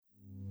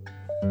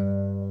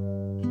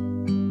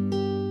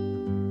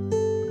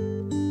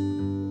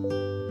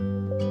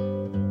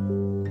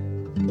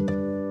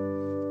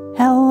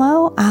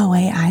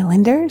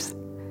Islanders.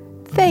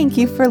 Thank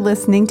you for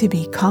listening to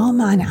Be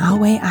Calm on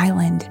Ahway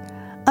Island,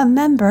 a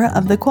member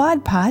of the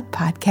Quad Pod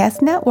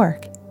Podcast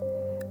Network.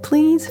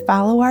 Please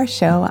follow our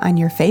show on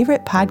your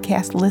favorite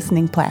podcast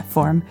listening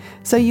platform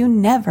so you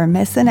never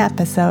miss an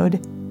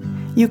episode.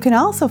 You can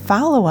also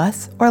follow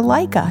us or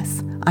like us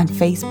on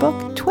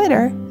Facebook,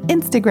 Twitter,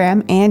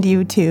 Instagram, and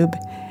YouTube,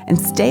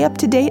 and stay up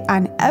to date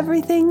on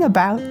everything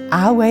about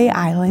Ahway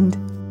Island.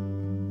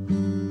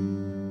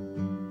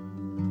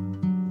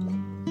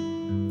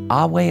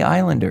 Ahway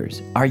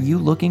Islanders, are you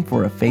looking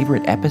for a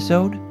favorite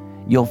episode?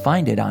 You'll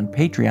find it on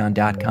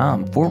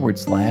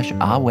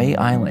patreon.com/Ahway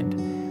Island.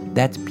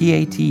 That's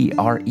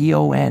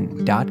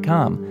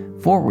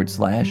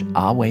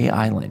patreon.com/Ahway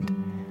Island.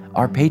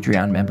 Our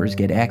Patreon members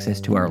get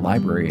access to our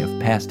library of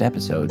past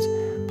episodes,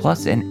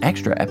 plus an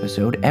extra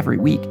episode every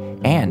week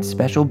and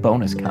special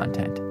bonus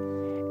content.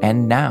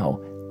 And now,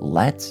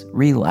 let's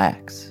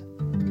relax.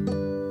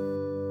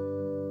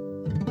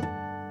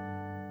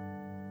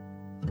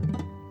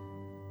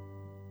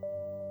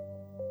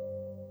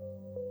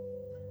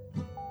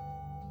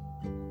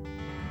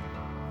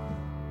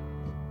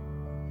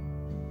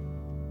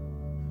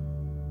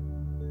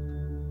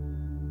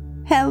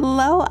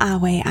 Hello,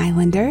 Ahway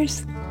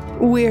Islanders.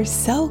 We're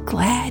so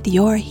glad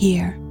you're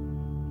here.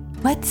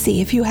 Let's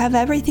see if you have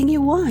everything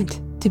you want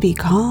to be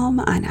calm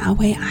on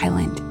Ahway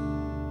Island.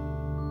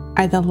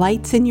 Are the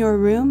lights in your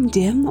room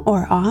dim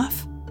or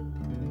off?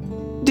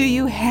 Do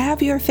you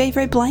have your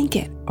favorite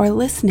blanket or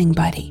listening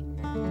buddy?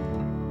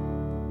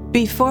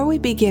 Before we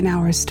begin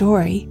our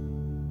story,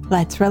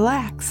 let's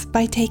relax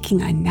by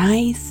taking a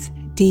nice,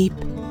 deep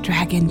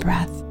dragon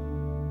breath.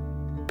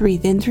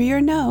 Breathe in through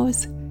your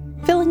nose,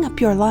 filling up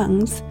your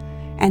lungs,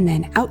 and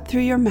then out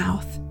through your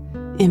mouth,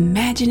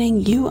 imagining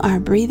you are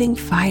breathing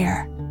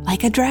fire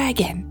like a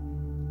dragon.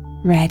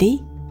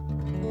 Ready?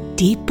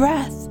 Deep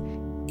breath,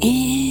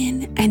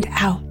 in and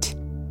out.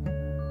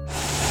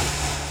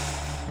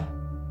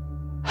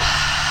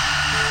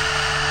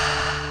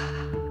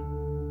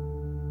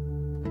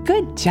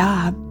 Good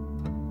job.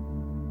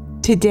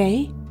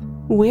 Today,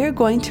 we're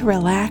going to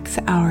relax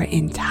our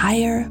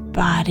entire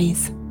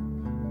bodies.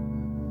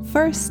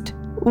 First,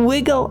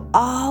 wiggle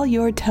all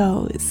your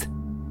toes,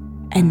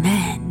 and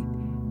then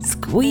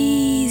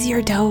squeeze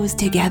your toes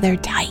together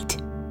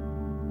tight.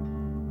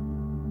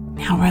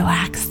 Now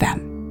relax them.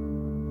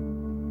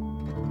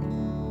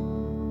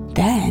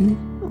 Then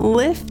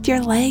lift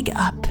your leg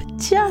up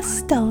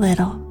just a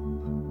little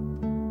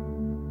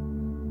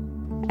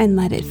and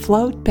let it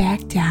float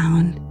back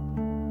down.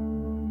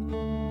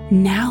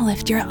 Now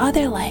lift your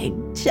other leg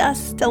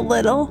just a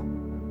little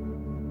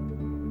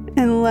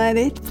and let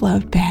it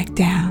float back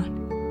down.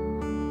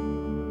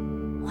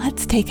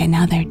 Let's take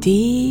another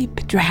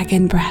deep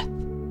dragon breath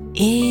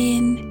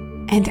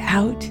in and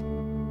out.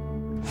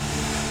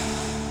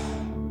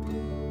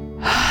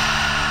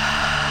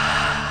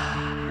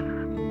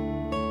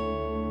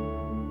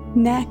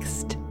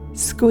 Next,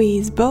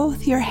 squeeze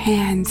both your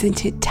hands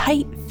into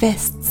tight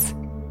fists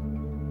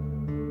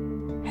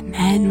and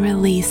then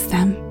release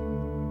them.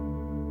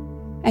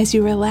 As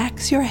you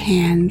relax your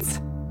hands,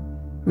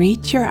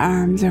 reach your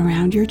arms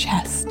around your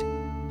chest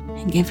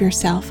and give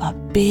yourself a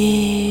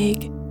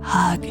big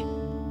hug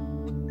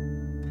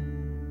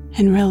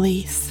and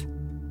release.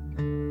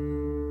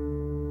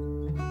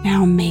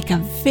 Now make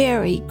a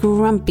very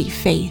grumpy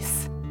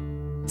face.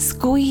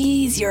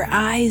 Squeeze your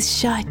eyes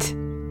shut,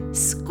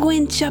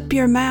 squinch up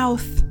your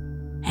mouth,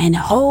 and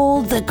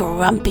hold the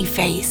grumpy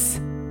face.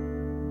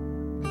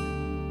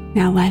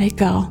 Now let it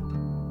go.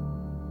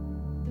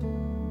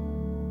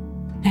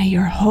 Now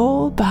your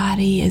whole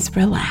body is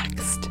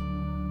relaxed.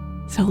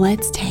 So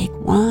let's take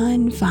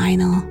one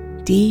final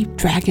deep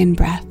dragon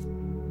breath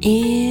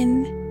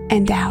in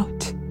and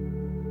out.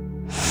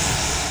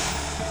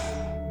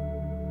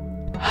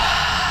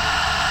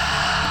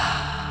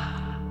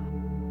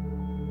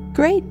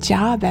 Great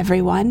job,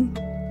 everyone.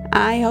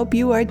 I hope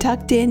you are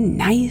tucked in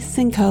nice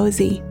and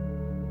cozy.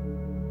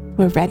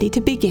 We're ready to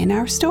begin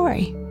our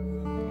story.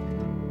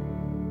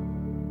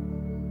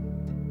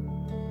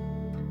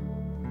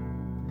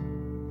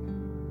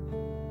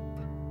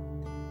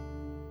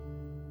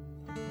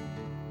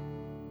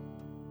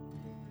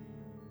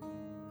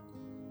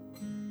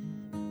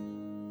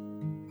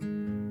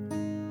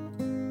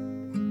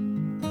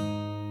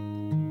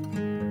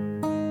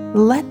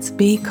 Let's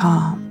be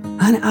calm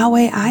on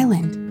Ahway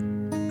Island.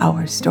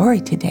 Our story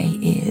today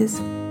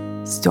is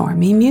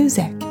Stormy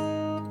Music.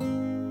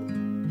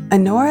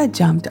 Anora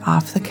jumped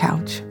off the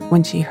couch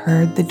when she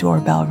heard the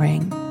doorbell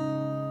ring.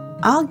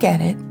 "I'll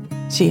get it,"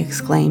 she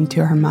exclaimed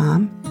to her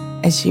mom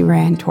as she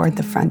ran toward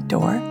the front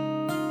door.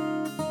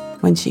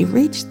 When she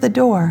reached the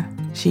door,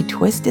 she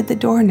twisted the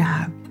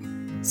doorknob,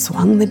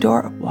 swung the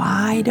door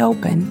wide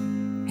open,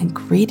 and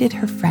greeted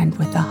her friend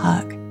with a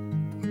hug.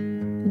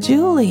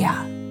 "Julia,"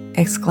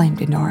 exclaimed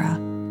Anora,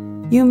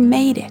 "you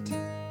made it.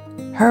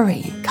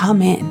 Hurry and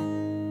come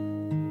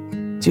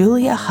in."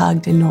 Julia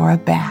hugged Anora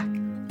back,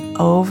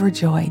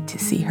 overjoyed to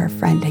see her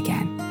friend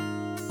again.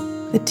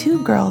 The two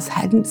girls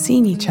hadn't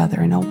seen each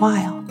other in a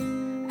while,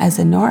 as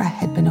Anora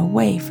had been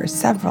away for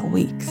several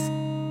weeks.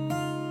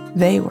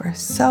 They were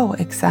so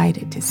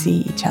excited to see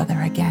each other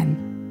again.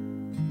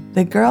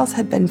 The girls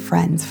had been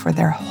friends for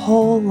their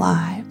whole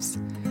lives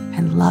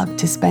and loved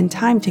to spend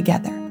time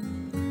together,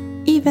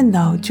 even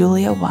though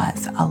Julia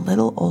was a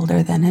little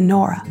older than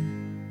Anora.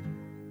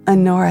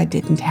 Anora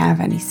didn't have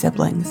any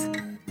siblings,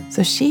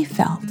 so she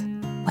felt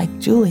like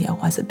Julia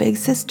was a big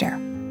sister.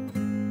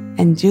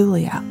 And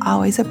Julia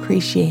always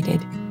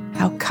appreciated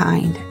how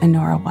kind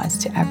Anora was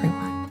to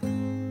everyone.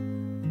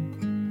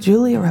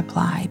 Julia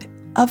replied,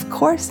 "Of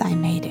course I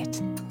made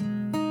it.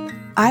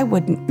 I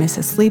wouldn't miss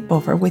a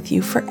sleepover with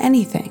you for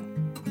anything.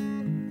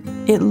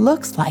 It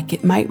looks like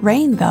it might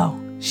rain though,"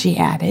 she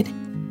added.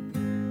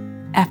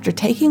 After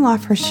taking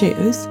off her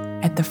shoes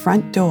at the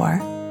front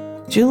door,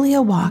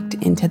 Julia walked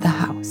into the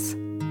house.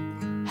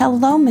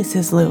 "Hello,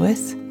 Mrs.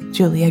 Lewis,"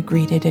 Julia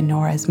greeted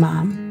Anora's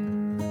mom.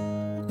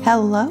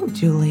 "Hello,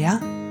 Julia,"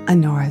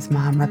 Anora's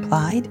mom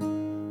replied.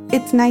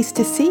 "It's nice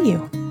to see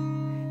you.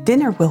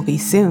 Dinner will be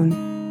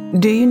soon.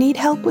 Do you need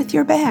help with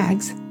your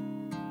bags?"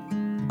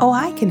 "Oh,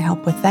 I can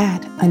help with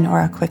that,"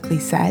 Anora quickly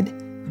said,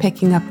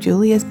 picking up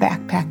Julia's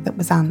backpack that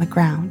was on the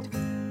ground.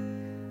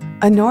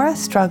 Anora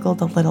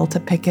struggled a little to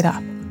pick it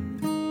up.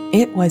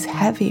 It was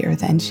heavier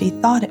than she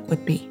thought it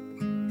would be,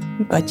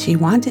 but she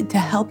wanted to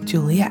help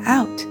Julia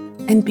out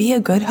and be a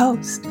good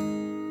host.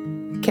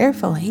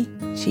 Carefully,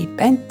 she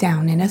bent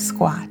down in a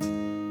squat,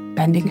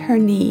 bending her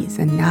knees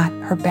and not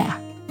her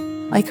back,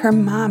 like her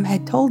mom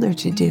had told her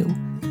to do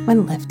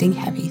when lifting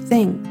heavy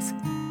things.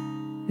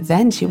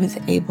 Then she was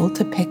able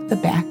to pick the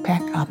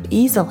backpack up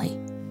easily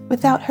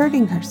without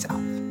hurting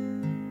herself.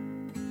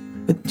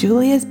 With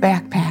Julia's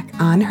backpack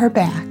on her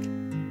back,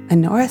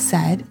 Anora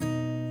said,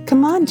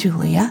 "Come on,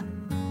 Julia,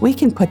 we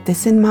can put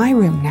this in my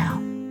room now."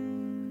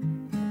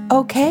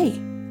 "Okay,"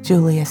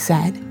 Julia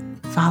said,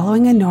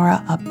 following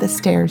Anora up the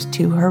stairs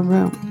to her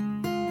room.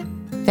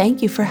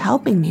 "Thank you for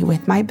helping me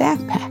with my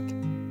backpack.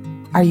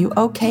 Are you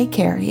okay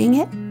carrying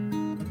it?"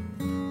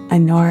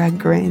 Anora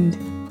grinned.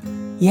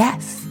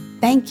 "Yes,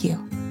 thank you.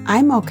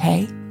 I'm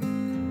okay.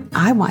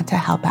 I want to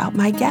help out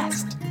my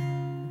guest."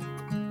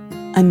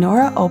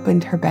 Anora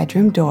opened her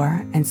bedroom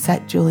door and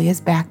set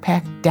Julia's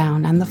backpack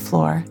down on the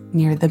floor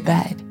near the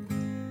bed.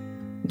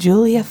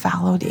 Julia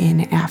followed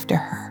in after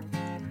her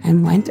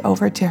and went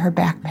over to her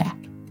backpack.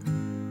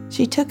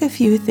 She took a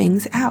few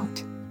things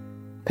out: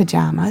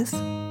 pajamas,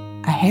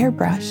 a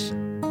hairbrush,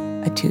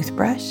 a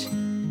toothbrush,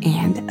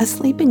 and a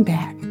sleeping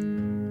bag.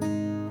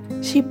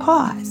 She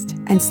paused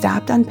and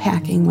stopped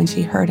unpacking when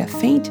she heard a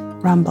faint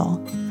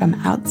rumble from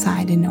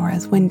outside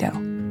Anora's window.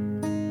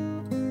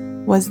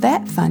 "Was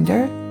that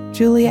thunder?"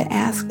 Julia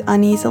asked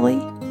uneasily.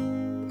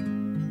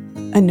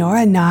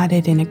 Anora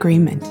nodded in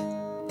agreement.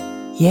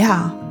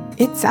 "Yeah,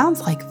 it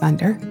sounds like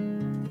thunder.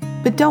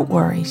 But don't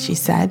worry," she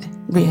said,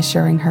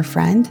 reassuring her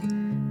friend.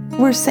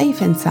 "We're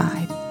safe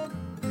inside."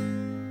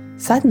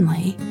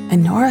 Suddenly,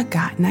 Anora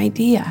got an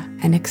idea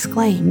and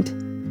exclaimed,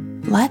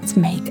 "Let's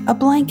make a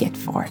blanket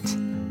fort."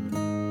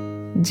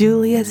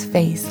 Julia's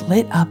face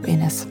lit up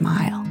in a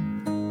smile.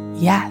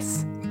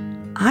 "Yes,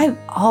 I've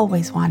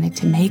always wanted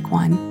to make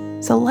one,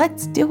 so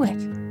let's do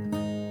it."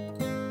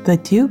 The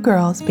two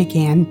girls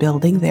began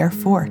building their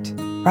fort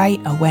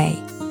right away.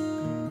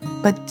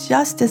 But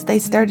just as they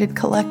started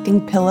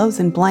collecting pillows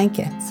and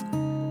blankets,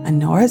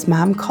 Anora's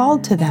mom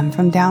called to them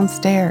from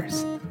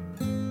downstairs.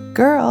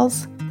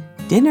 "Girls,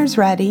 dinner's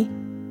ready."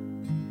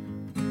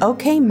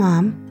 "Okay,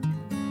 Mom."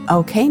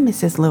 "Okay,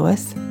 Mrs.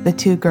 Lewis," the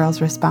two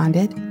girls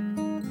responded.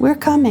 "We're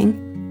coming."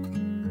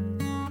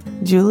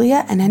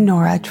 Julia and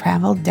Anora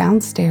traveled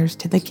downstairs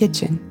to the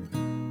kitchen,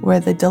 where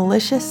the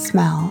delicious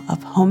smell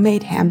of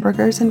homemade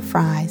hamburgers and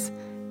fries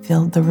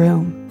filled the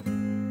room.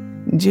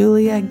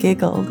 Julia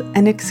giggled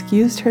and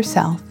excused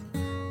herself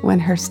when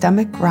her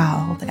stomach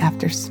growled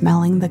after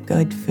smelling the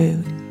good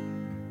food.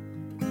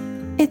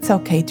 "It's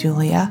okay,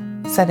 Julia,"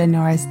 said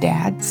Anora's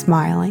dad,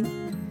 smiling.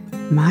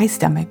 "My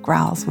stomach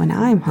growls when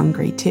I'm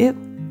hungry, too."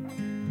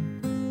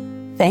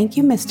 "Thank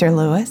you, Mr.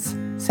 Lewis,"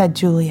 said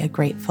Julia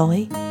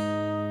gratefully.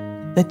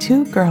 The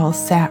two girls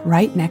sat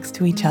right next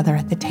to each other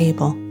at the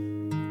table,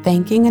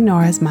 thanking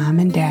Anora's mom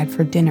and dad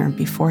for dinner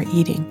before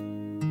eating.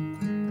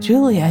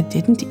 Julia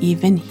didn't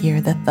even hear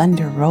the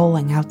thunder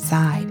rolling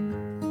outside,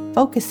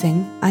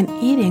 focusing on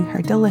eating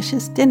her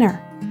delicious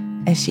dinner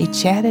as she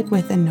chatted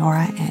with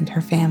Anora and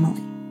her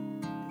family.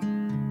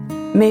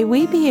 "May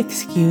we be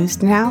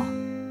excused now?"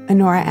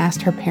 Anora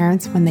asked her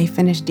parents when they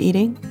finished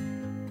eating.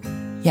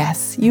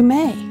 "Yes, you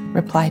may,"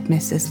 replied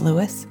Mrs.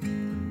 Lewis,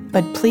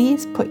 "but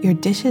please put your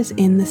dishes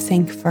in the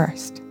sink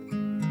first."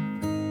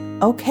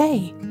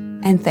 "Okay,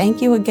 and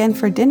thank you again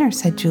for dinner,"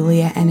 said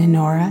Julia and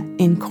Anora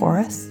in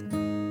chorus.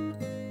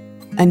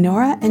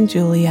 Anora and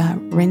Julia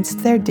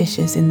rinsed their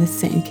dishes in the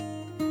sink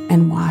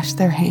and washed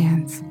their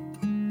hands.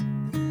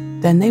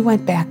 Then they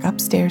went back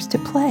upstairs to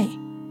play,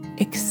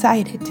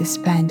 excited to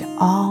spend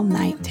all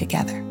night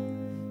together.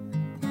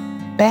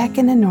 Back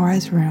in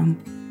Anora's room,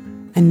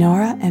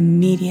 Anora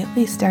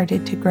immediately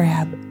started to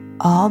grab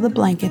all the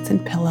blankets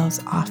and pillows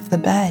off the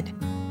bed.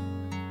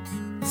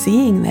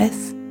 Seeing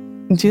this,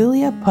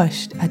 Julia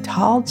pushed a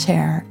tall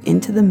chair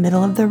into the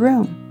middle of the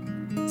room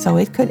so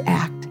it could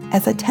act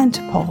as a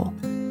tent pole.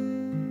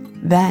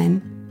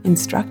 Then,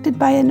 instructed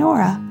by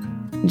Anora,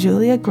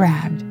 Julia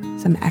grabbed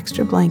some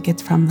extra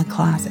blankets from the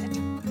closet.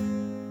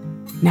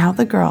 Now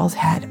the girls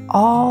had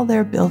all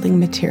their building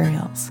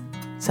materials,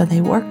 so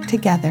they worked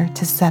together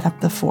to set up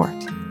the fort.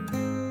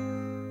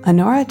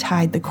 Anora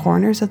tied the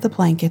corners of the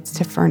blankets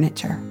to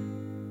furniture.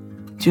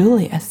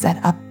 Julia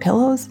set up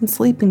pillows and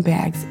sleeping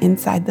bags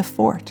inside the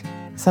fort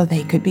so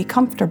they could be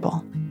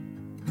comfortable.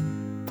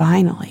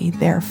 Finally,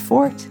 their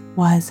fort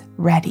was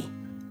ready.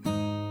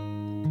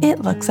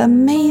 "It looks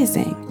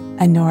amazing,"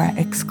 Anora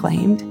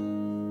exclaimed.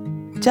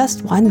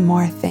 "Just one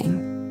more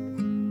thing."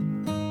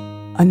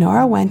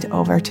 Anora went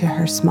over to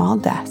her small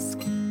desk,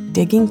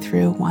 digging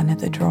through one of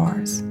the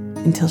drawers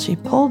until she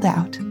pulled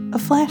out a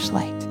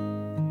flashlight.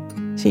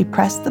 She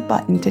pressed the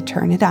button to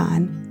turn it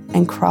on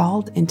and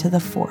crawled into the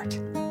fort,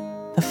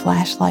 the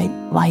flashlight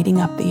lighting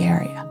up the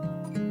area.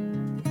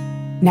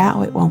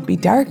 "Now it won't be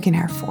dark in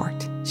our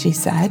fort," she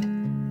said.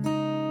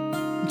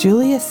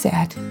 Julia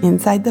sat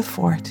inside the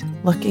fort,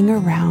 looking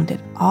around at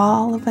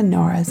all of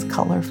Anora's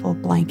colorful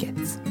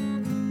blankets,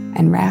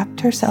 and wrapped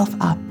herself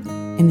up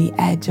in the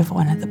edge of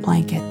one of the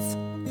blankets.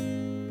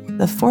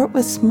 The fort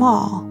was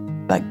small,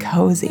 but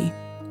cozy.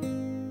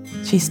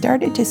 She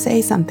started to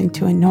say something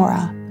to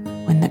Anora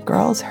when the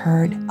girls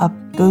heard a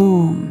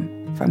boom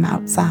from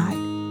outside.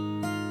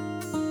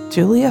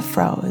 Julia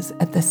froze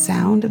at the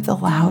sound of the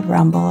loud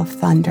rumble of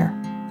thunder.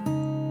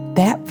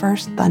 That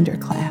first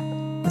thunderclap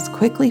was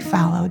quickly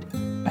followed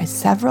by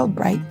several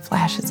bright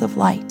flashes of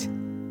light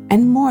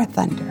and more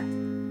thunder.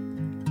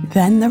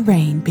 Then the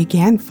rain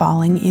began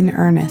falling in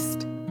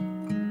earnest.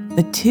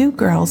 The two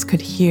girls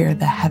could hear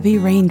the heavy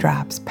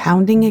raindrops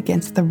pounding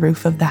against the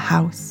roof of the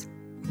house.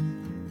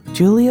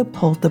 Julia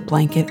pulled the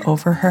blanket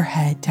over her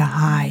head to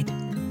hide.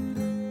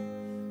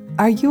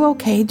 "Are you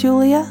okay,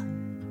 Julia?"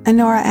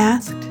 Anora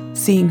asked,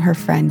 seeing her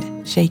friend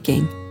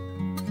shaking.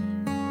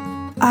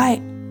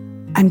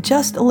 I'm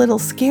just a little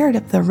scared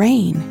of the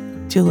rain,"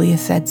 Julia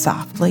said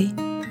softly,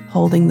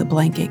 holding the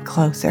blanket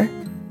closer.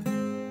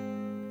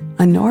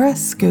 Anora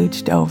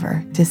scooched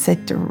over to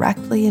sit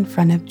directly in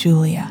front of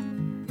Julia,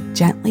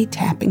 gently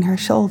tapping her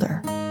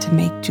shoulder to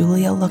make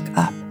Julia look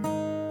up.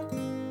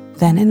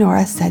 Then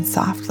Anora said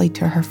softly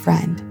to her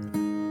friend,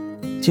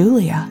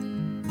 "Julia,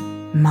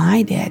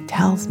 my dad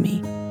tells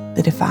me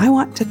that if I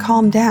want to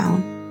calm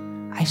down,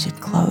 I should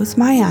close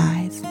my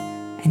eyes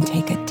and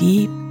take a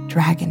deep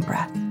dragon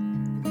breath.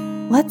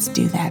 Let's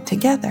do that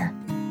together."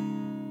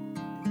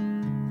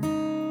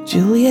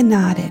 Julia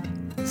nodded,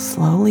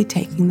 slowly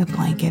taking the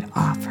blanket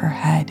off her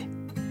head.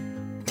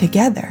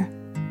 Together,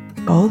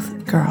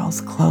 both girls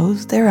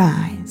closed their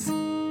eyes.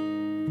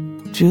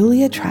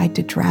 Julia tried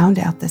to drown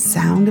out the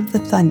sound of the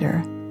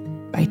thunder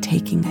by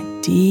taking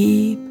a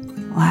deep,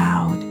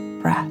 loud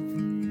breath.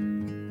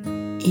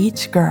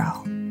 Each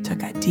girl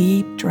took a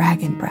deep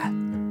dragon breath,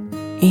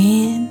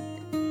 in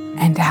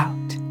and out.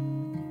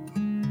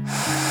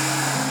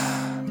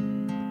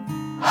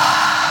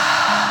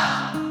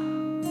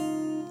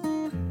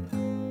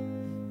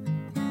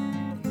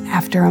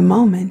 After a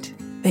moment,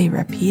 they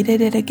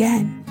repeated it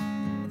again,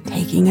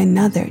 taking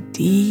another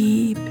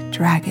deep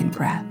dragon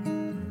breath,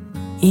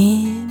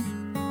 in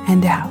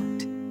and out.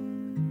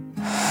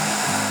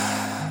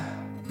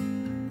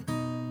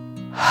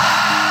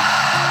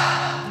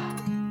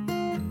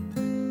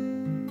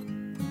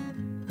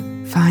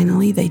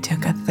 Finally, they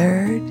took a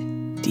third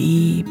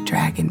deep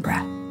dragon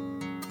breath,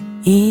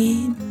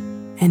 in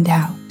and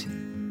out.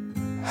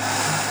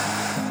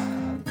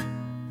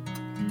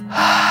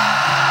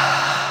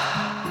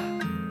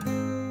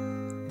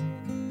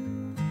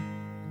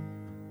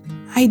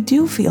 "I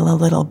do feel a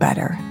little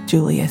better,"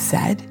 Julia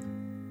said.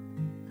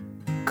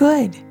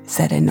 "Good,"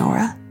 said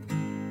Anora.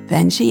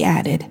 Then she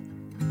added,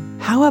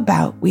 "How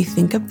about we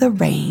think of the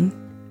rain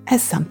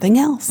as something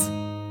else?"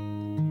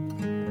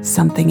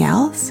 "Something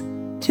else?"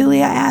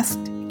 Julia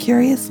asked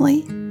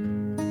curiously.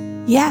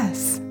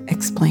 "Yes,"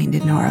 explained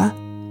Anora.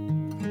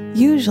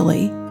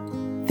 "Usually,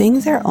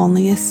 things are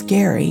only as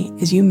scary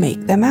as you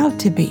make them out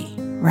to be,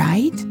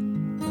 right?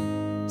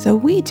 So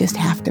we just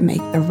have to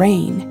make the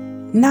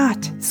rain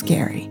not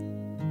scary.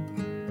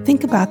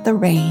 Think about the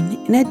rain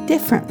in a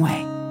different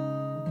way."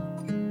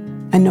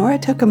 Anora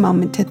took a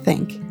moment to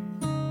think,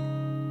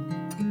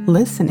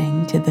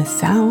 listening to the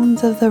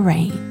sounds of the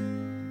rain.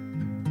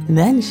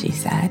 Then she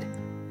said,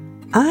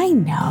 "I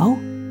know.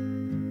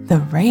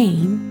 The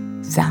rain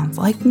sounds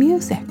like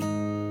music.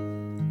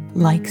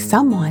 Like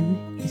someone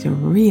is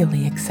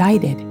really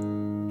excited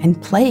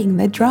and playing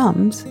the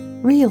drums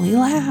really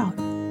loud."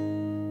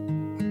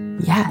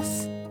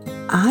 "Yes,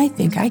 I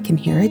think I can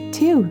hear it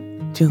too,"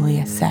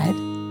 Julia said,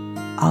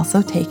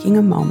 also taking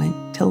a moment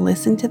to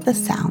listen to the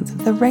sounds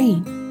of the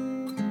rain.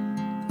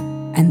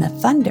 "And the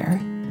thunder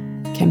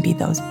can be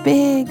those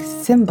big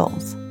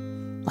cymbals,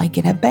 like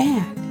in a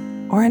band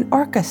or an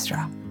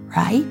orchestra,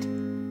 right?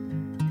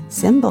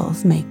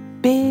 Cymbals make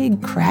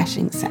big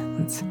crashing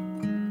sounds."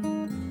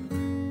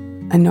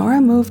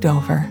 Anora moved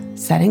over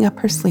setting up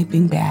her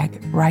sleeping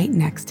bag right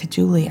next to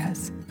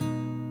Julia's.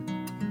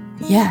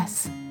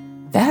 "Yes,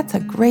 that's a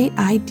great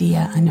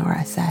idea,"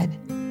 Anora said.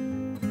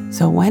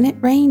 "So when it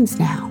rains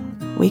now,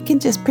 we can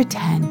just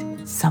pretend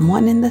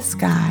someone in the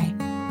sky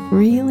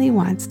really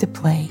wants to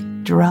play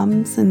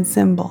drums and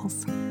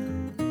cymbals."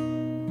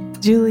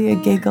 Julia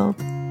giggled.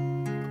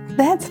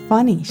 "That's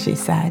funny," she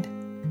said.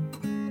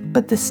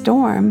 "But the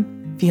storm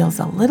feels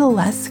a little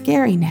less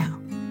scary now."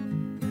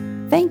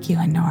 "Thank you,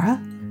 Anora.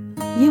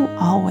 You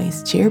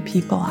always cheer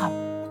people up."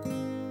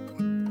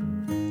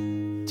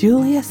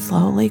 Julia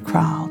slowly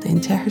crawled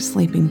into her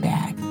sleeping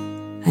bag,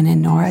 and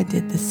Anora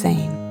did the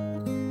same.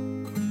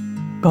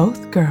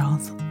 Both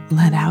girls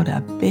let out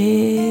a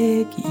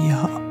big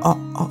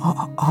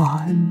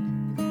yawn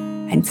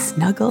and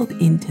snuggled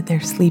into their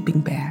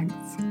sleeping bags,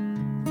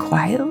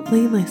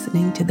 quietly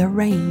listening to the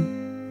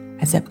rain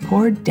as it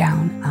poured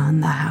down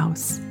on the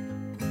house.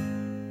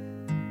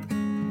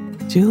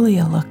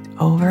 Julia looked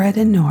over at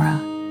Anora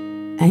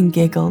and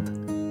giggled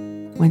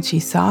when she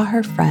saw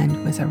her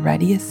friend was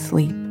already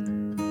asleep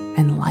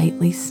and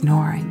lightly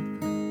snoring.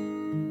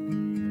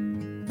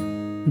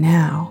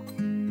 Now,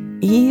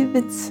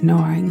 even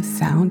snoring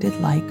sounded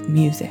like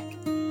music,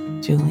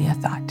 Julia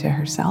thought to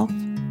herself.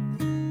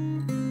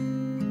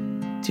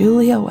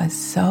 Julia was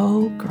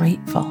so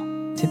grateful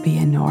to be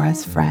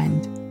Anora's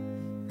friend.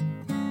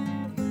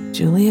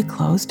 Julia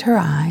closed her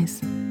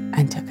eyes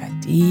and took a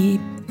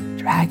deep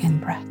dragon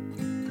breath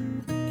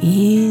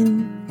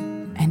in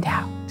and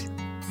out.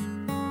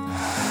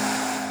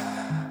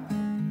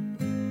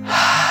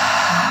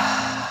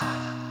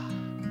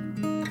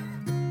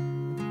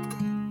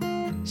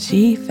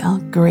 She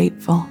felt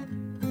grateful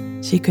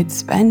she could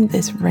spend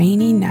this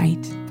rainy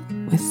night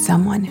with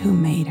someone who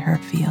made her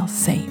feel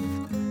safe.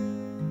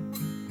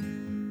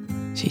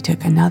 She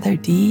took another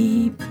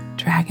deep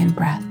dragon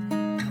breath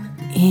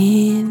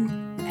in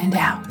and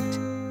out.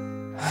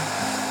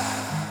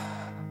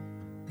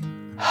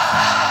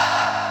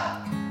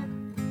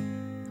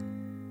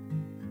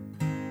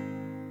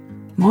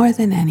 More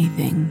than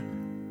anything,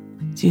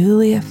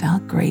 Julia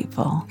felt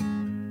grateful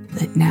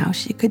that now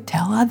she could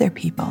tell other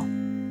people,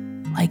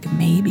 like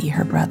maybe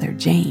her brother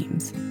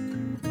James,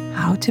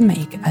 how to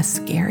make a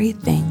scary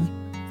thing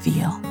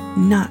feel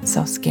not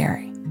so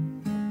scary,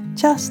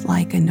 just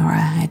like Anora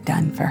had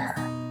done for her.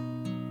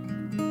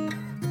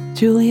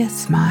 Julia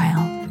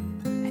smiled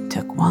and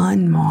took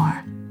one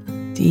more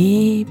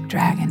deep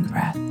dragon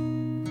breath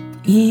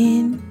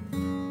in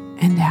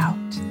and out.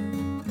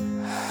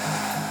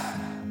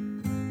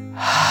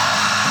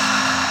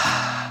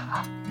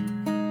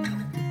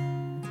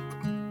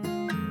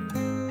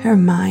 Her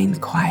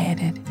mind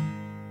quieted,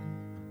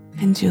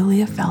 and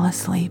Julia fell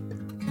asleep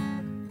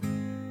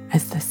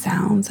as the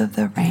sounds of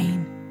the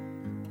rain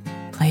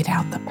played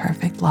out the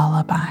perfect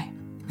lullaby.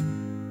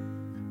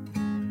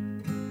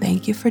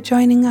 Thank you for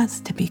joining us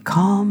to be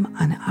calm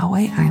on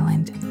Aue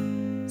Island.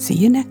 See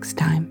you next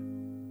time.